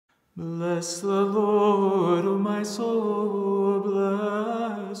Bless the Lord, O my soul,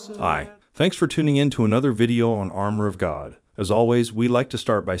 bless it. Hi, thanks for tuning in to another video on Armor of God. As always, we like to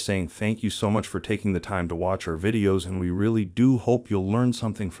start by saying thank you so much for taking the time to watch our videos, and we really do hope you'll learn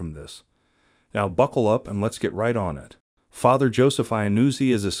something from this. Now buckle up and let's get right on it. Father Joseph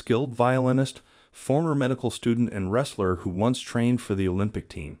Iannuzzi is a skilled violinist, former medical student and wrestler who once trained for the Olympic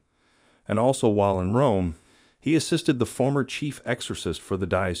team. And also while in Rome, he assisted the former chief exorcist for the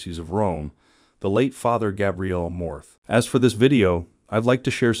Diocese of Rome, the late Father Gabriel Morth. As for this video, I'd like to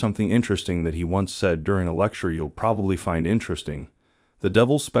share something interesting that he once said during a lecture you'll probably find interesting: the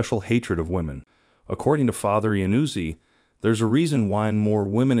devil's special hatred of women. According to Father Iannuzzi, there's a reason why more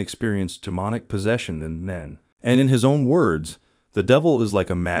women experience demonic possession than men. And in his own words, the devil is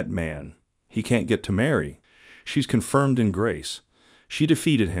like a madman. He can't get to Mary. She's confirmed in grace. She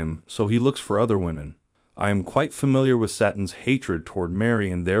defeated him, so he looks for other women. I am quite familiar with Satan's hatred toward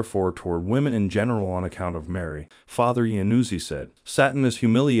Mary and therefore toward women in general on account of Mary. Father Iannuzzi said, Satan is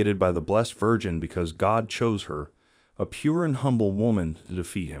humiliated by the Blessed Virgin because God chose her, a pure and humble woman, to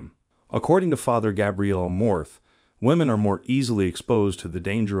defeat him. According to Father Gabriel Morth, women are more easily exposed to the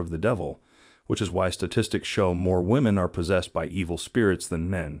danger of the devil, which is why statistics show more women are possessed by evil spirits than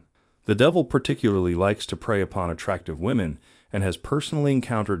men. The devil particularly likes to prey upon attractive women, and has personally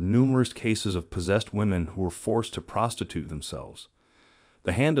encountered numerous cases of possessed women who were forced to prostitute themselves.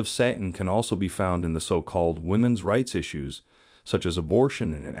 The hand of Satan can also be found in the so-called women's rights issues, such as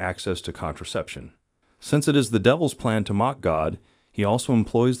abortion and access to contraception. Since it is the devil's plan to mock God, he also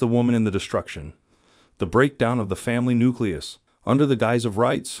employs the woman in the destruction, the breakdown of the family nucleus. Under the guise of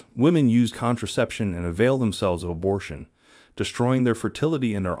rights, women use contraception and avail themselves of abortion, destroying their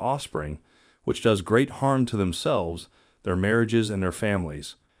fertility and their offspring, which does great harm to themselves, their marriages, and their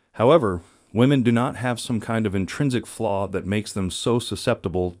families. However, women do not have some kind of intrinsic flaw that makes them so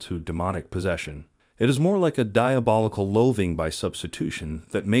susceptible to demonic possession. It is more like a diabolical loathing by substitution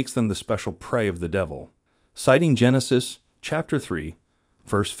that makes them the special prey of the devil. Citing Genesis chapter 3,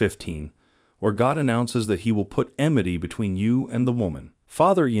 verse 15, where God announces that he will put enmity between you and the woman.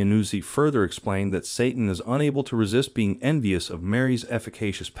 Father Iannuzzi further explained that Satan is unable to resist being envious of Mary's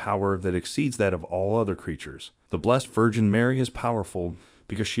efficacious power that exceeds that of all other creatures. The Blessed Virgin Mary is powerful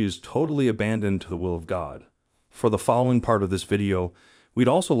because she is totally abandoned to the will of God. For the following part of this video, we'd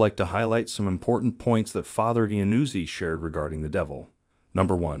also like to highlight some important points that Father Iannuzzi shared regarding the devil.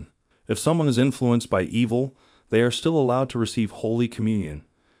 Number 1. If someone is influenced by evil, they are still allowed to receive Holy Communion,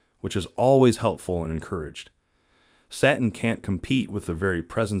 which is always helpful and encouraged. Satan can't compete with the very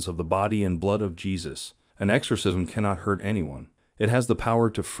presence of the body and blood of Jesus. An exorcism cannot hurt anyone. It has the power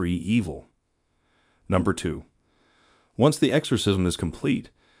to free evil. Number 2. Once the exorcism is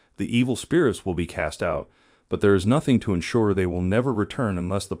complete, the evil spirits will be cast out, but there is nothing to ensure they will never return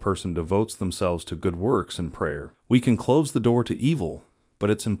unless the person devotes themselves to good works and prayer. We can close the door to evil, but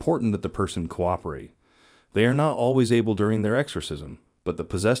it's important that the person cooperate. They are not always able during their exorcism, but the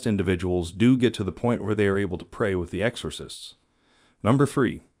possessed individuals do get to the point where they are able to pray with the exorcists. Number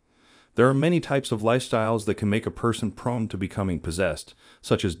 3. There are many types of lifestyles that can make a person prone to becoming possessed,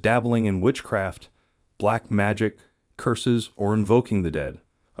 such as dabbling in witchcraft, black magic, curses, or invoking the dead.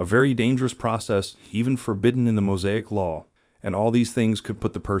 A very dangerous process, even forbidden in the Mosaic Law, and all these things could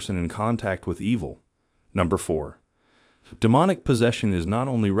put the person in contact with evil. Number 4. Demonic possession is not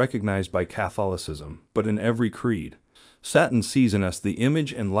only recognized by Catholicism, but in every creed. Satan sees in us the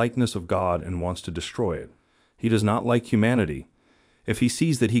image and likeness of God and wants to destroy it. He does not like humanity. If he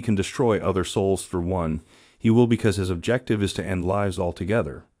sees that he can destroy other souls through one, he will, because his objective is to end lives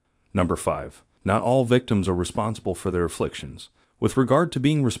altogether. Number 5. Not all victims are responsible for their afflictions. With regard to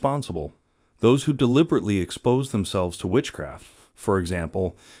being responsible, those who deliberately expose themselves to witchcraft, for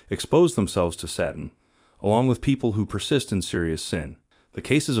example, expose themselves to Satan, along with people who persist in serious sin. The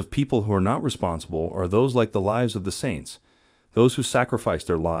cases of people who are not responsible are those like the lives of the saints, those who sacrificed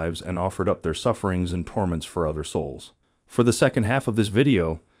their lives and offered up their sufferings and torments for other souls. For the second half of this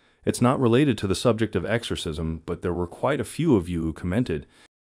video, it's not related to the subject of exorcism, but there were quite a few of you who commented.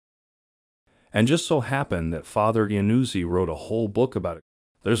 And just so happened that Father Iannuzzi wrote a whole book about it.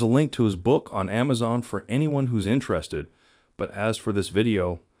 There's a link to his book on Amazon for anyone who's interested, but as for this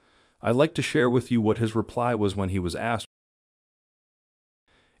video, I'd like to share with you what his reply was when he was asked.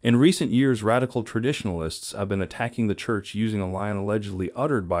 In recent years, radical traditionalists have been attacking the church using a line allegedly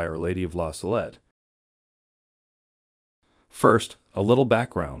uttered by Our Lady of La Salette. First, a little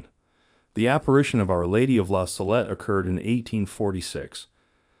background. The apparition of Our Lady of La Salette occurred in 1846.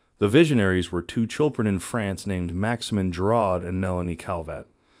 The visionaries were two children in France named Maximin Gerard and Melanie Calvat.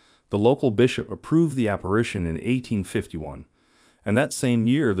 The local bishop approved the apparition in 1851, And that same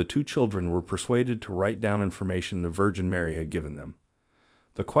year, the two children were persuaded to write down information the Virgin Mary had given them.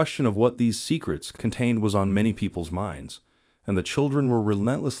 The question of what these secrets contained was on many people's minds, and the children were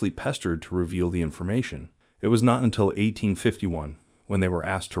relentlessly pestered to reveal the information. It was not until 1851, when they were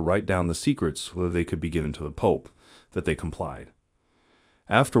asked to write down the secrets so that they could be given to the Pope, that they complied.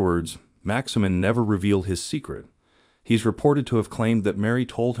 Afterwards, Maximin never revealed his secret. He's reported to have claimed that Mary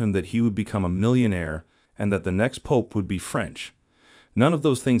told him that he would become a millionaire and that the next Pope would be French. None of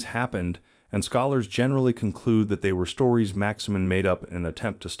those things happened, and scholars generally conclude that they were stories Maximin made up in an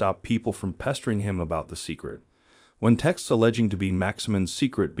attempt to stop people from pestering him about the secret. When texts alleging to be Maximin's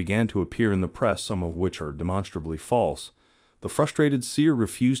secret began to appear in the press, some of which are demonstrably false, the frustrated seer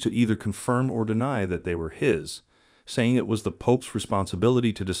refused to either confirm or deny that they were his, saying it was the Pope's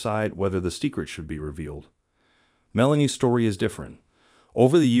responsibility to decide whether the secret should be revealed. Melanie's story is different.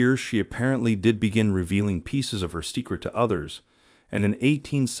 Over the years, she apparently did begin revealing pieces of her secret to others, and in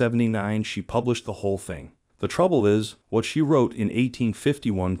 1879 she published the whole thing. The trouble is, what she wrote in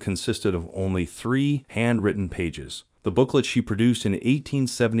 1851 consisted of only 3 handwritten pages. The booklet she produced in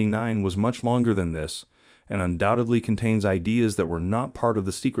 1879 was much longer than this, and undoubtedly contains ideas that were not part of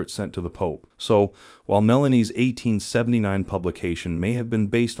the secret sent to the Pope. So, while Melanie's 1879 publication may have been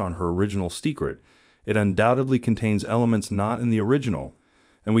based on her original secret, it undoubtedly contains elements not in the original,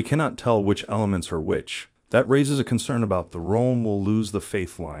 and we cannot tell which elements are which. That raises a concern about the Rome will lose the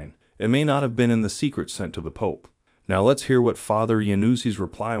faith line. It may not have been in the secret sent to the Pope. Now let's hear what Father Iannuzzi's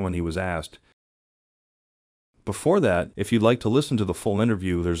reply when he was asked. Before that, if you'd like to listen to the full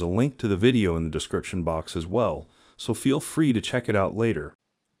interview, there's a link to the video in the description box as well, so feel free to check it out later.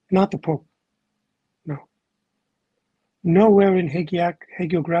 Not the Pope. No. Nowhere in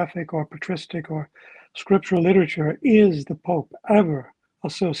hagiographic or patristic or scriptural literature is the Pope ever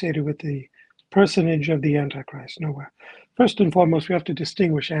associated with the personage of the Antichrist. Nowhere. First and foremost, we have to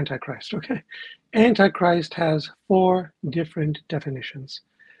distinguish Antichrist, okay? Antichrist has 4 different definitions.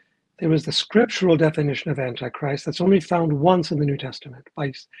 There is the scriptural definition of Antichrist that's only found once in the New Testament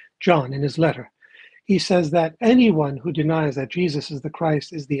by John in his letter. He says that anyone who denies that Jesus is the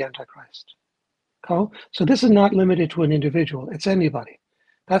Christ is the Antichrist. Okay? So this is not limited to an individual, it's anybody.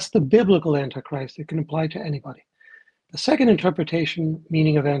 That's the biblical Antichrist. It can apply to anybody. The second interpretation,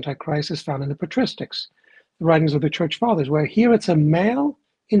 meaning of Antichrist, is found in the patristics, the writings of the Church Fathers, where here it's a male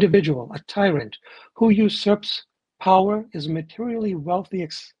individual, a tyrant, who usurps power, is materially wealthy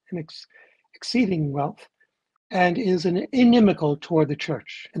and exceeding wealth, and is inimical toward the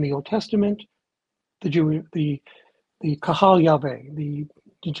church. In the Old Testament, the Kahal Yahweh, the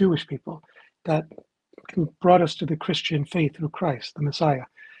Jewish people that brought us to the Christian faith through Christ, the Messiah.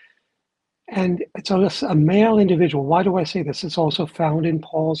 And it's a male individual. Why do I say this? It's also found in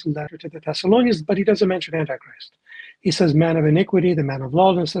Paul's letter to the Thessalonians, but he doesn't mention Antichrist. He says man of iniquity, the man of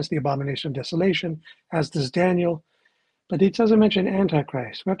lawlessness, the abomination of desolation, as does Daniel. But he doesn't mention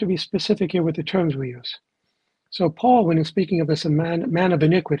Antichrist. We have to be specific here with the terms we use. So Paul, when he's speaking of this man of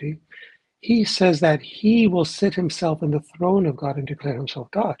iniquity, he says that he will sit himself in the throne of God and declare himself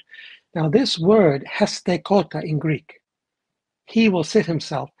God. Now this word, hestekota in Greek, he will sit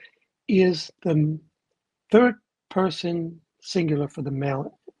himself, is the third person singular for the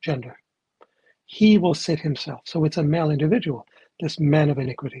male gender. He will sit himself. So it's a male individual, this man of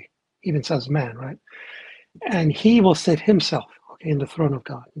iniquity. Even says man, right? And he will sit himself, okay, in the throne of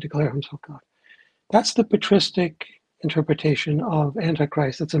God and declare himself God. That's the patristic interpretation of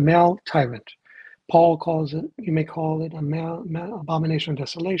Antichrist. It's a male tyrant. Paul calls it, you may call it a male abomination of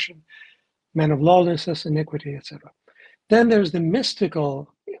desolation, man of lawlessness, iniquity, etc. Then there's the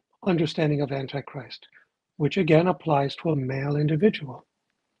mystical understanding of Antichrist, which again applies to a male individual.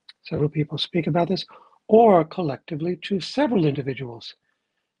 Several people speak about this, or collectively to several individuals.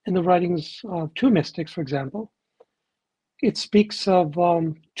 In the writings of 2 mystics, for example, it speaks of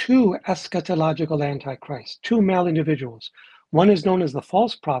 2 eschatological antichrists, 2 male individuals. One is known as the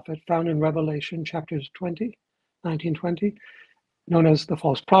false prophet, found in Revelation chapters 20, 19-20, known as the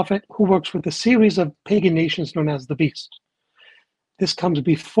false prophet, who works with a series of pagan nations known as the beast. This comes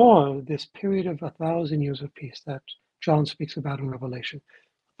before this period of 1,000 years of peace that John speaks about in Revelation.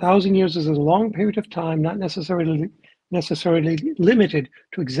 1,000 years is a long period of time, not necessarily limited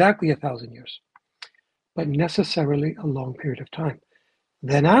to exactly 1,000 years, but necessarily a long period of time.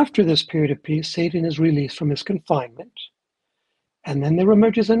 Then after this period of peace, Satan is released from his confinement. And then there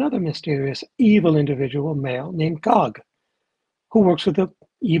emerges another mysterious evil individual, male, named Gog, who works with the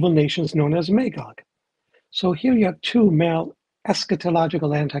evil nations known as Magog. So here you have 2 male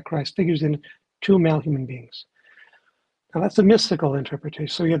eschatological antichrist figures in 2 male human beings. Now that's the mystical interpretation.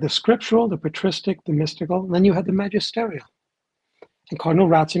 So you have the scriptural, the patristic, the mystical, and then you have the magisterial. And Cardinal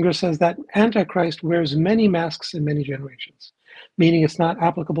Ratzinger says that Antichrist wears many masks in many generations, meaning it's not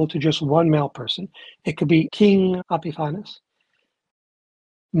applicable to just one male person. It could be King Epiphanes,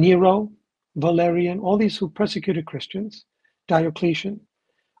 Nero, Valerian, all these who persecuted Christians, Diocletian,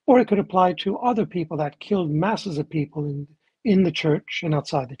 or it could apply to other people that killed masses of people in the church and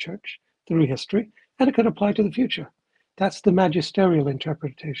outside the church through history, and it could apply to the future. That's the magisterial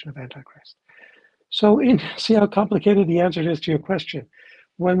interpretation of Antichrist. So see how complicated the answer is to your question.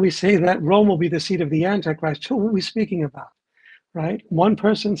 When we say that Rome will be the seat of the Antichrist, who are we speaking about, right? One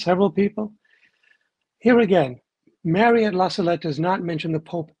person, several people? Here again, Mary at La Salette does not mention the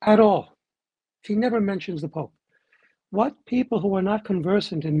Pope at all. She never mentions the Pope. What people who are not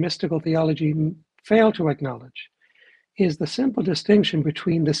conversant in mystical theology fail to acknowledge is the simple distinction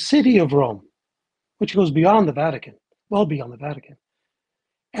between the city of Rome, which goes beyond the Vatican, well beyond the Vatican,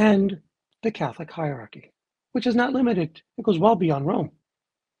 and the Catholic hierarchy, which is not limited. It goes well beyond Rome.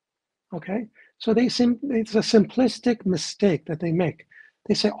 Okay? So it's a simplistic mistake that they make.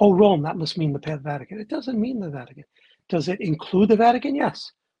 They say, oh, Rome, that must mean the Vatican. It doesn't mean the Vatican. Does it include the Vatican?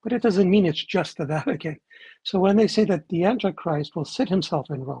 Yes. But it doesn't mean it's just the Vatican. So when they say that the Antichrist will sit himself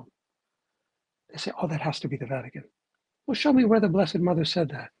in Rome, they say, oh, that has to be the Vatican. Well, show me where the Blessed Mother said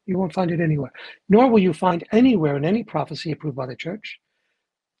that. You won't find it anywhere. Nor will you find anywhere in any prophecy approved by the Church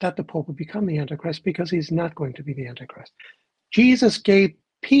that the Pope will become the Antichrist, because he's not going to be the Antichrist. Jesus gave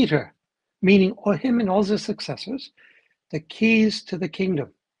Peter, meaning him and all his successors, the keys to the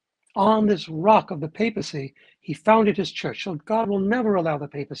kingdom. On this rock of the papacy, he founded his church. So God will never allow the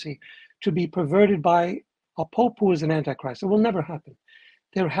papacy to be perverted by a pope who is an Antichrist. It will never happen.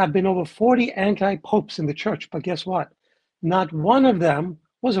 There have been over 40 anti-popes in the church, but guess what? Not one of them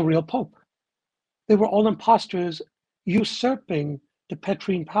was a real pope. They were all imposters usurping the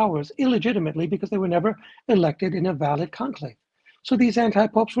Petrine powers illegitimately because they were never elected in a valid conclave. So these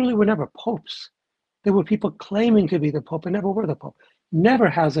anti-popes really were never popes. They were people claiming to be the pope and never were the pope. Never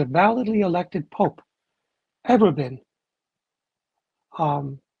has a validly elected pope ever been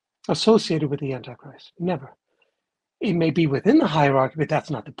associated with the Antichrist. Never. It may be within the hierarchy, but that's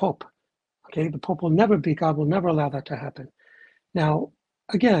not the pope. Okay, the pope will never be, God will never allow that to happen. Now,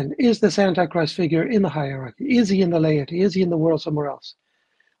 again, is this Antichrist figure in the hierarchy? Is he in the laity? Is he in the world somewhere else?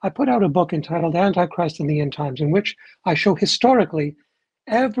 I put out a book entitled Antichrist in the End Times, in which I show historically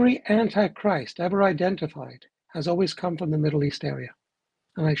every Antichrist ever identified has always come from the Middle East area.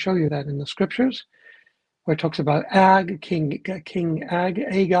 And I show you that in the scriptures, where it talks about Ag, King Ag,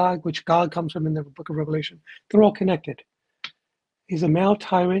 Agag, which God comes from in the book of Revelation. They're all connected. He's a male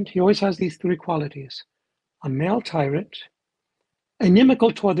tyrant. He always has these three qualities. A male tyrant,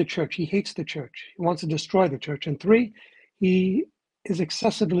 inimical toward the church. He hates the church. He wants to destroy the church. And three, he is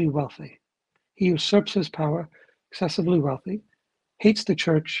excessively wealthy. He usurps his power, excessively wealthy, hates the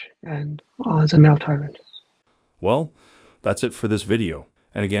church, and is a male tyrant. Well, that's it for this video.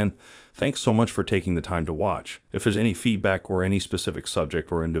 And again, thanks so much for taking the time to watch. If there's any feedback or any specific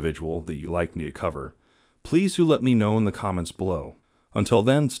subject or individual that you'd like me to cover, please do let me know in the comments below. Until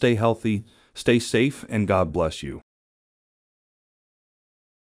then, stay healthy, stay safe, and God bless you.